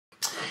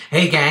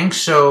Hey gang,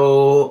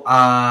 so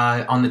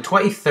on the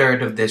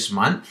 23rd of this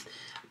month,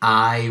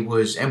 I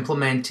was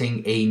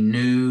implementing a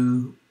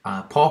new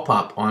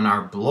pop-up on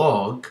our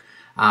blog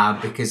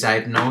because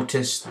I'd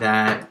noticed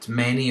that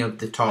many of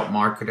the top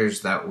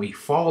marketers that we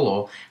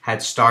follow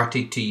had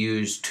started to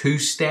use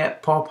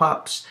two-step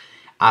pop-ups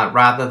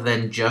rather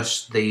than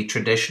just the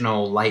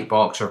traditional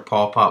lightbox or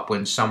pop-up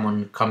when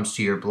someone comes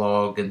to your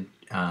blog and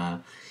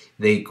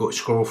they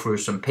scroll through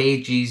some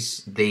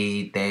pages,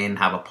 they then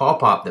have a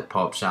pop-up that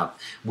pops up.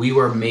 We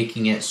were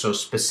making it so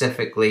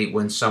specifically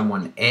when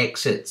someone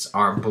exits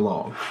our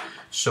blog.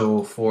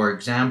 So for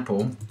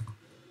example,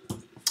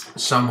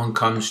 someone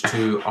comes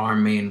to our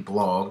main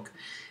blog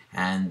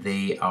and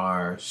they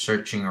are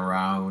searching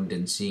around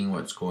and seeing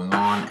what's going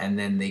on, and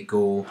then they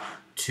go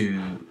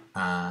to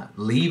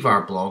leave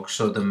our blog,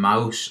 so the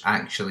mouse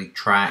actually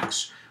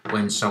tracks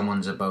when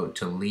someone's about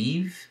to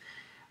leave.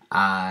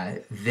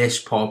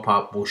 This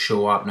pop-up will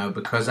show up. Now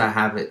because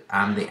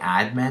I'm the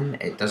admin,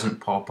 it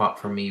doesn't pop up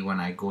for me when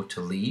I go to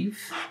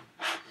leave.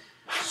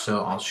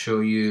 So I'll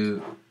show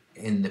you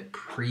in the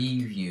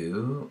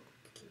preview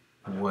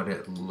what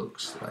it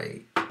looks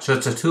like. So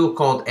it's a tool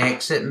called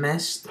Exit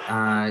Mist.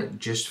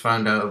 Just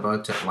found out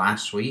about it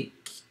last week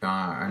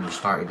and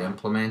started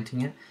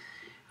implementing it.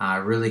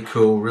 Really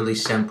cool, really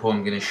simple.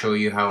 I'm going to show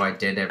you how I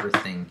did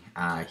everything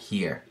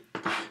here.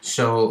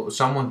 So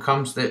someone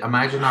comes to,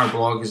 imagine our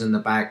blog is in the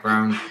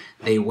background,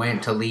 they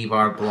went to leave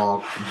our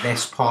blog,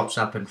 this pops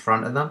up in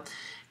front of them.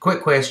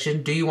 Quick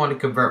question, do you want to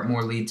convert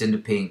more leads into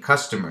paying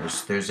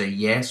customers? There's a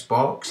yes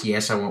box,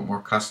 yes I want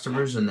more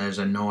customers, and there's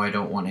a no I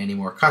don't want any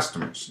more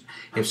customers.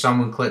 If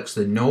someone clicks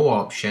the no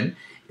option,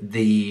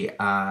 the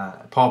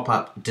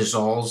pop-up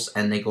dissolves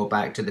and they go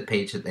back to the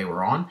page that they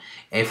were on.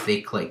 If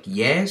they click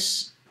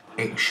yes,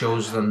 it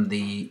shows them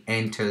the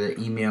enter the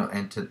email,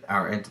 enter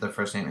the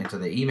first name, enter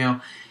the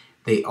email.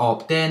 They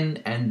opt in,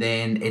 and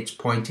then it's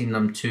pointing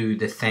them to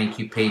the thank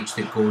you page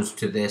that goes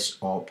to this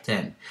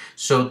opt-in.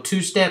 So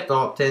two-step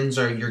opt-ins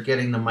are, you're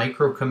getting the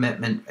micro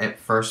commitment at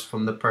first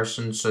from the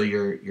person, so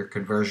your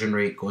conversion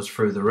rate goes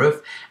through the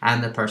roof,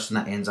 and the person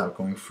that ends up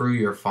going through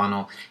your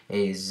funnel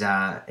is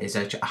a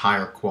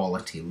higher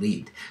quality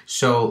lead.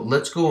 So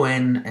let's go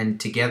in, and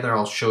together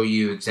I'll show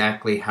you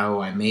exactly how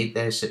I made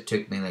this. It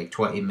took me like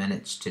 20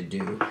 minutes to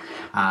do.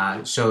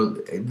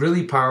 So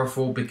really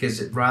powerful,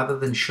 because rather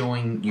than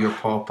showing your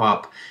pop-up,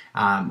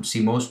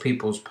 see, most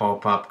people's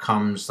pop-up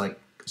comes like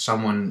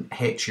someone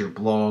hits your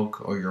blog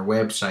or your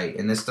website,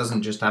 and this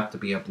doesn't just have to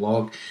be a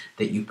blog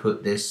that you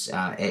put this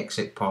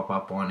exit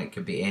pop-up on. It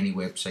could be any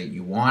website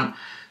you want.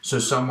 So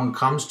someone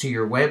comes to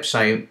your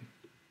website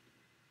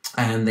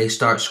and they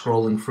start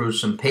scrolling through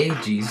some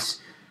pages,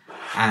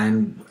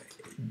 and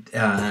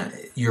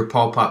your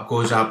pop-up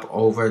goes up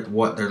over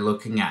what they're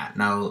looking at.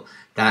 Now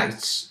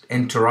that's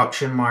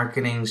interruption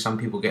marketing. Some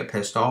people get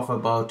pissed off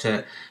about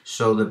it,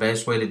 so the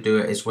best way to do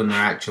it is when they're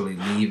actually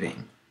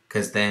leaving,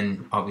 because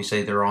then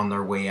obviously they're on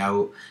their way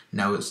out.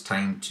 Now it's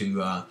time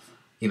to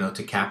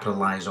to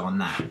capitalize on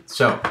that.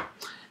 So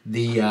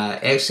the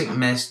Exit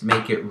Mist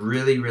make it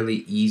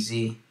really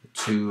easy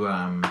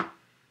to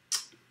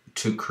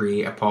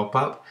create a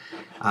pop-up.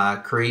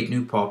 Create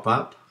new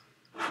pop-up,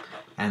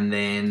 and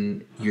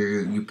then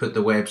you put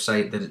the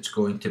website that it's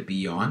going to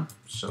be on.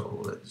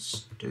 So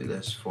let's do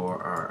this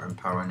for our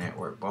Empower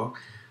Network blog.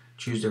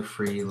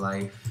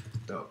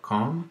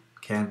 ChooseAFreeLife.com,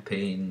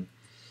 campaign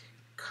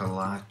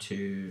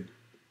Kalatu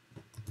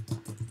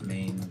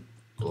main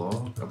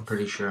blog. I'm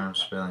pretty sure I'm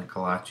spelling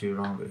Kalatu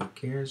wrong, but who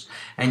cares?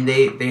 And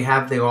they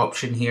have the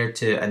option here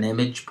to an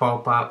image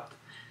pop-up,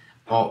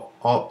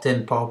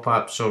 opt-in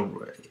pop-up,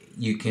 so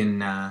you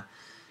can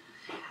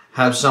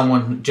have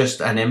someone,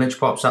 just an image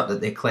pops up that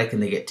they click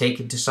and they get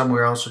taken to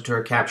somewhere else or to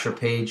a capture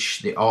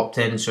page. The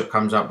opt-in, so it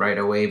comes up right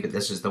away, but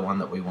this is the one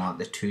that we want,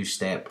 the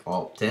two-step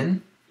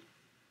opt-in.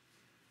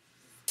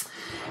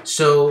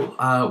 So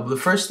the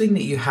first thing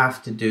that you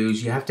have to do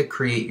is you have to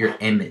create your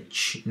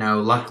image. Now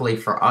luckily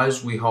for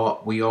us, we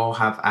all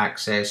have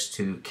access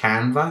to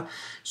Canva,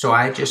 so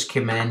I just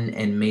came in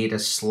and made a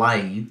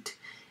slide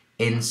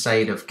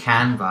inside of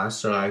Canva.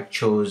 So I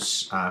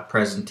chose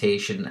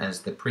presentation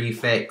as the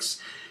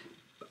prefix.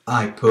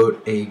 I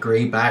put a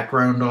gray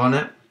background on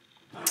it.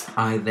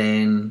 I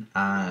then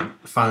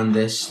found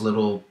this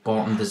little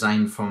bottom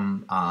design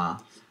from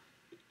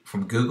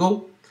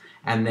Google,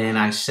 and then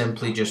I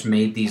simply just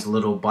made these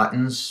little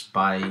buttons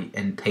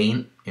in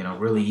Paint.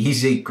 Really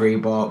easy. Gray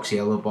box,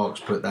 yellow box,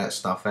 put that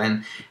stuff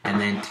in, and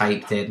then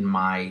typed in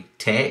my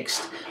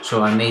text.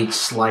 So I made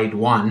slide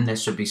 1.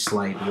 This would be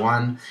slide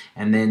 1,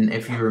 and then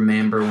if you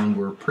remember when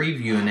we're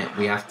previewing it,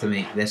 we have to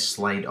make this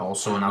slide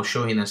also, and I'll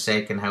show you in a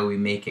second how we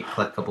make it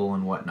clickable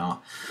and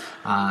whatnot.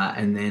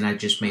 And then I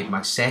just made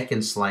my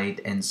second slide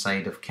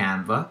inside of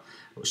Canva.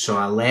 So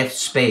I left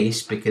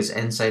space because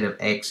inside of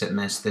Exit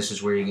Mist, this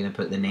is where you're going to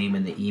put the name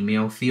and the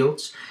email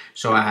fields.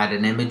 So I had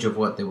an image of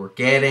what they were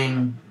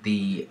getting,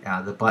 the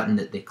button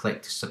that they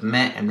clicked to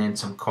submit, and then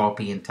some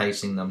copy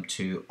enticing them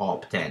to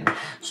opt in.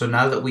 So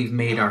now that we've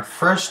made our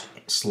first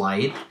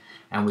slide,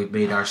 and we've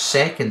made our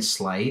second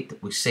slide.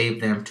 We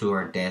save them to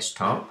our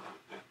desktop,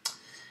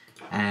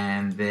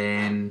 and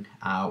then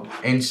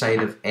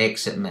inside of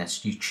exit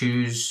mist, you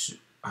choose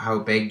how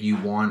big you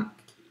want.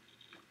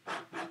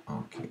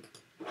 Okay,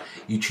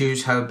 you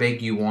choose how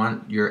big you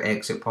want your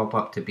exit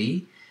pop-up to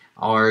be.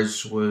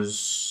 Ours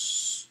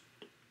was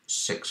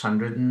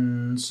 600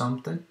 and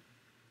something,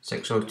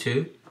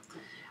 602.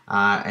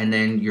 And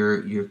then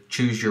you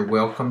choose your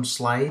welcome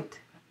slide.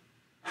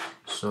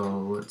 So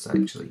let's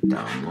actually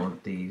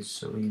download these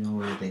so we know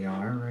where they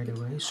are right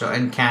away. So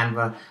in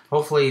Canva,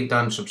 hopefully you've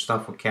done some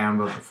stuff with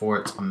Canva before.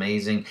 It's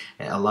amazing.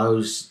 It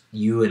allows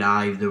you and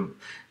I,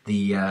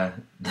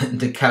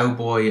 the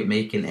cowboy at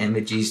making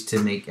images, to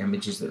make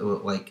images that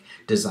look like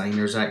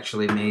designers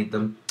actually made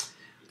them.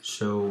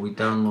 So we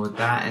download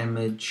that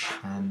image,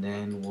 and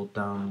then we'll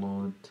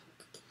download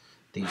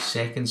the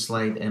second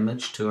slide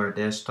image to our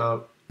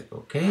desktop.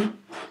 Okay.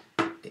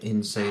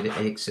 Inside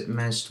exit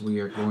mist, we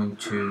are going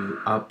to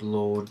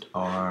upload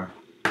our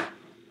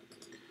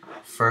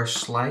first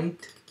slide.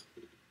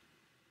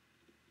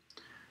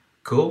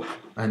 Cool.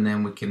 And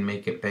then we can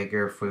make it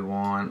bigger if we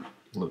want.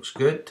 Looks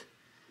good.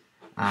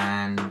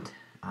 And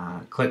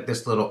click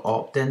this little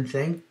opt-in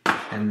thing,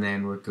 and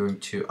then we're going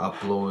to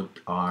upload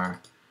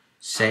our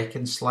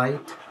second slide,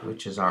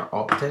 which is our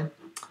opt-in.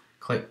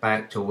 Click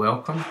back to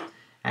welcome,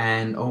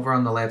 and over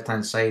on the left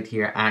hand side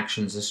here,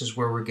 actions, this is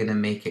where we're going to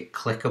make it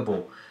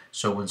clickable.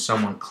 So when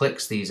someone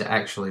clicks these, it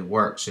actually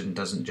works and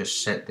doesn't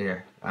just sit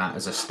there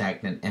as a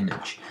stagnant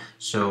image.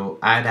 So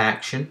add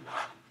action,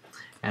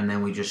 and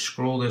then we just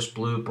scroll this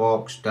blue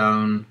box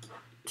down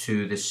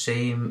to the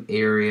same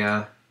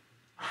area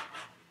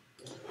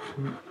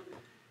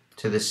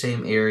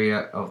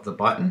of the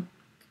button,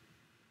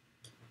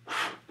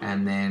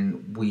 and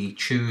then we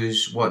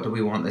choose what do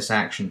we want this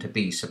action to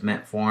be.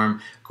 Submit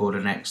form, go to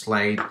next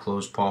slide,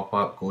 close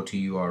pop-up, go to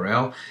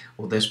URL.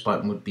 Well, this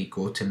button would be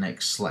go to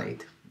next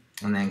slide,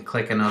 and then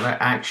click another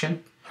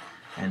action,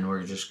 and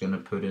we're just going to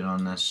put it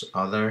on this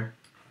other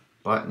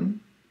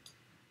button,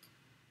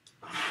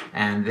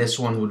 and this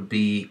one would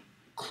be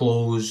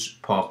close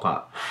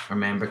pop-up.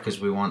 Remember, because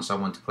we want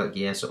someone to click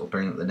yes, it will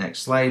bring up the next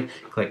slide.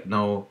 Click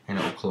no, and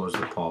it will close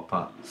the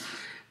pop-up.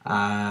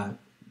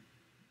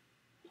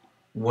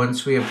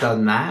 Once we have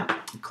done that,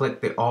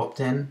 click the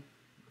opt-in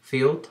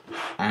field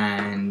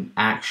and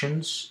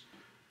actions.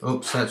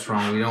 Oops, that's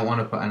wrong. We don't want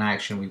to put an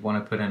action. We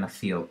want to put in a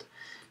field.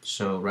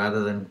 So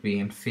rather than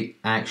being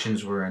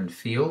actions, we're in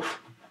field.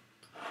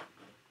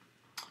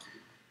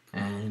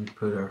 And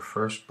put our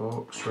first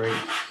box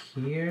right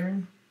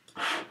here.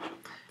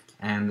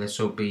 And this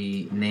will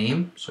be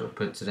name, so it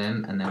puts it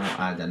in, and then we'll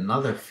add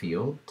another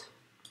field.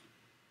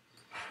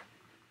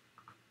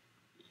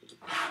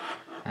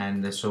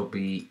 And this will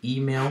be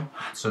email.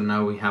 So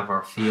now we have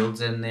our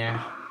fields in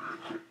there.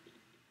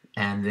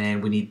 And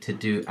then we need to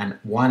do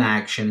one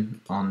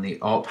action on the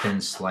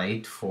opt-in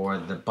slide for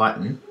the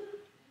button.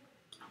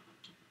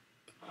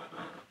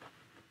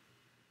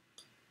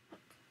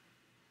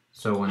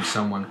 So when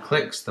someone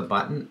clicks the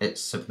button, it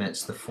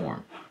submits the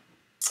form.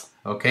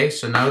 Okay,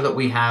 so now that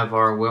we have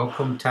our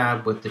welcome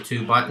tab with the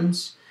two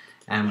buttons,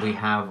 and we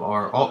have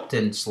our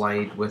opt-in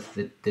slide with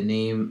the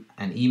name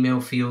and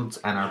email fields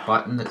and our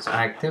button that's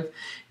active,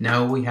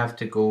 now we have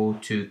to go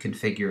to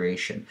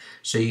configuration.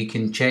 So you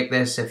can check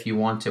this if you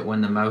want it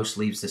when the mouse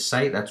leaves the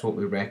site. That's what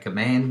we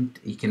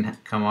recommend. You can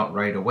come up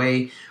right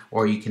away,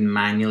 or you can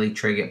manually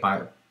trigger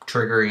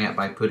it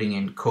by putting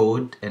in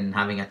code and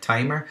having a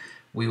timer.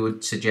 We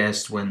would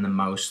suggest when the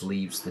mouse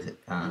leaves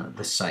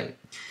the site.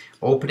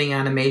 Opening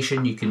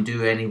animation, you can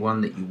do any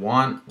one that you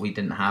want. We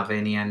didn't have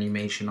any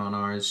animation on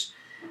ours.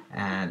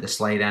 The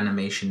slide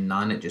animation,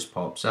 none, it just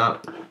pops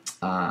up.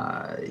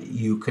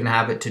 You can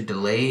have it to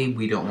delay.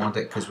 We don't want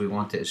it because we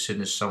want it as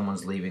soon as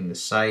someone's leaving the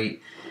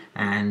site.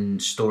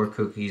 And store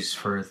cookies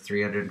for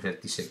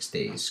 356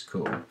 days.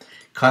 Cool.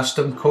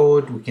 Custom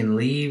code, we can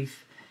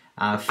leave.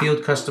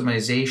 Field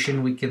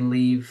customization, we can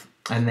leave.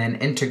 And then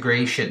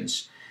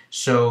integrations.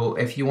 So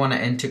if you want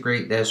to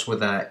integrate this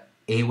with a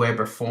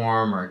Aweber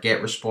form or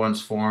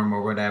GetResponse form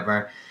or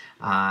whatever,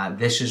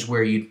 this is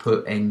where you'd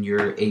put in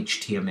your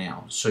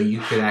HTML. So you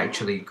could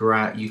actually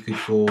you could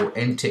go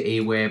into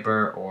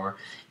Aweber or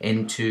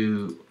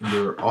into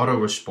your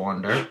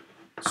autoresponder.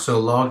 So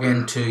log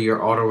into your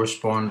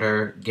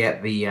autoresponder,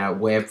 get the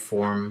web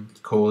form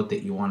code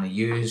that you want to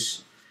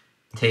use,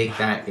 take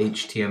that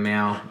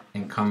HTML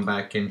and come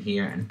back in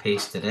here and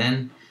paste it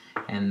in.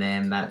 And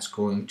then that's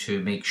going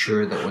to make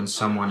sure that when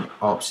someone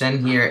opts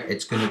in here,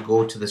 it's going to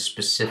go to the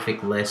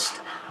specific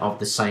list of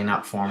the sign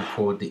up form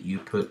code that you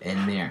put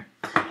in there.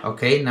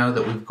 Okay, now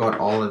that we've got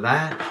all of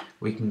that,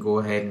 we can go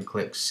ahead and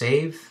click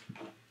save,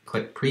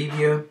 click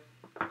preview.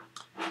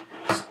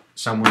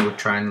 Someone would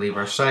try and leave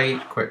our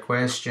site. Quick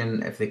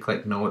question, if they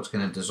click no, it's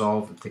going to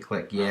dissolve. If they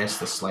click yes,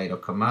 the slide will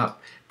come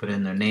up. Put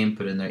in their name,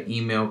 put in their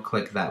email,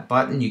 click that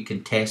button. You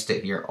can test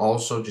it here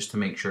also just to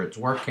make sure it's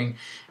working.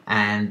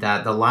 And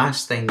the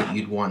last thing that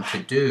you'd want to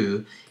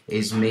do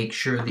is make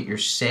sure that you're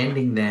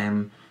sending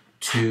them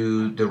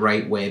to the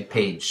right web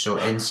page. So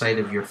inside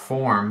of your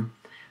form,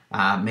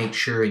 make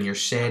sure in your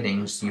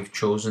settings you've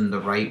chosen the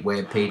right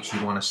web page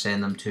you want to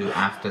send them to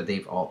after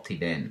they've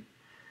opted in.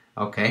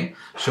 Okay,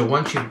 so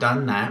once you've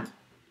done that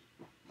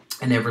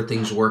and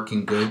everything's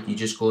working good, you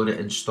just go to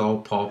install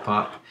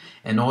pop-up,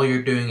 and all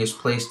you're doing is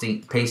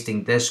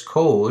pasting this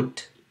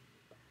code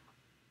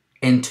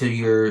into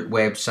your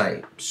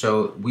website.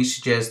 So we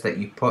suggest that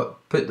you put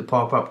the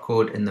pop-up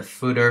code in the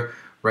footer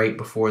right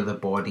before the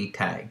body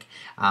tag.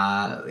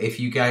 If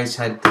you guys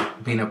had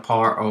been a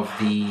part of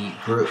the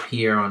group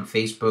here on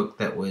Facebook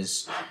that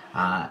was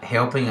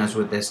helping us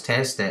with this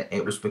test,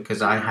 it was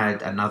because I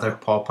had another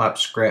pop-up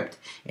script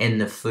in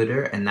the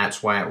footer, and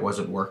that's why it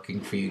wasn't working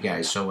for you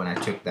guys. So when I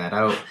took that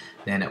out,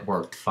 then it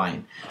worked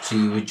fine. So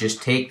you would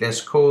just take this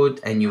code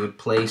and you would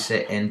place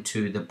it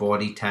into the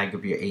body tag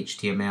of your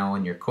HTML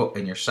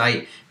in your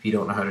site. If you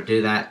don't know how to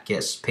do that,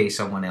 pay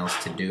someone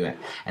else to do it.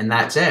 And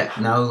that's it.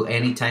 Now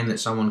anytime that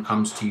someone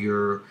comes to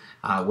your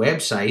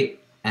website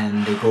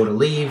and they go to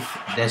leave,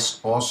 this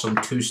awesome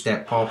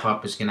two-step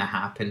pop-up is going to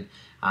happen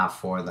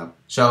for them.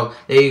 So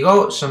there you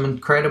go, some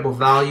incredible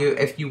value.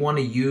 If you want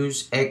to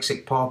use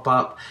Exit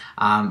Pop-up,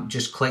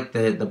 just click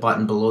the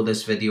button below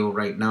this video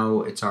right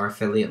now. It's our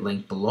affiliate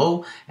link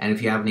below, and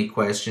if you have any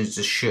questions,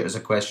 just shoot us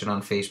a question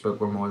on Facebook.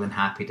 We're more than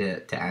happy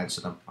to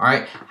answer them.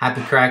 Alright,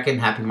 happy cracking,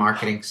 happy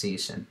marketing, see you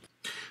soon.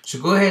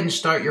 So go ahead and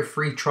start your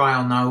free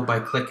trial now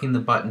by clicking the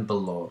button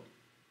below.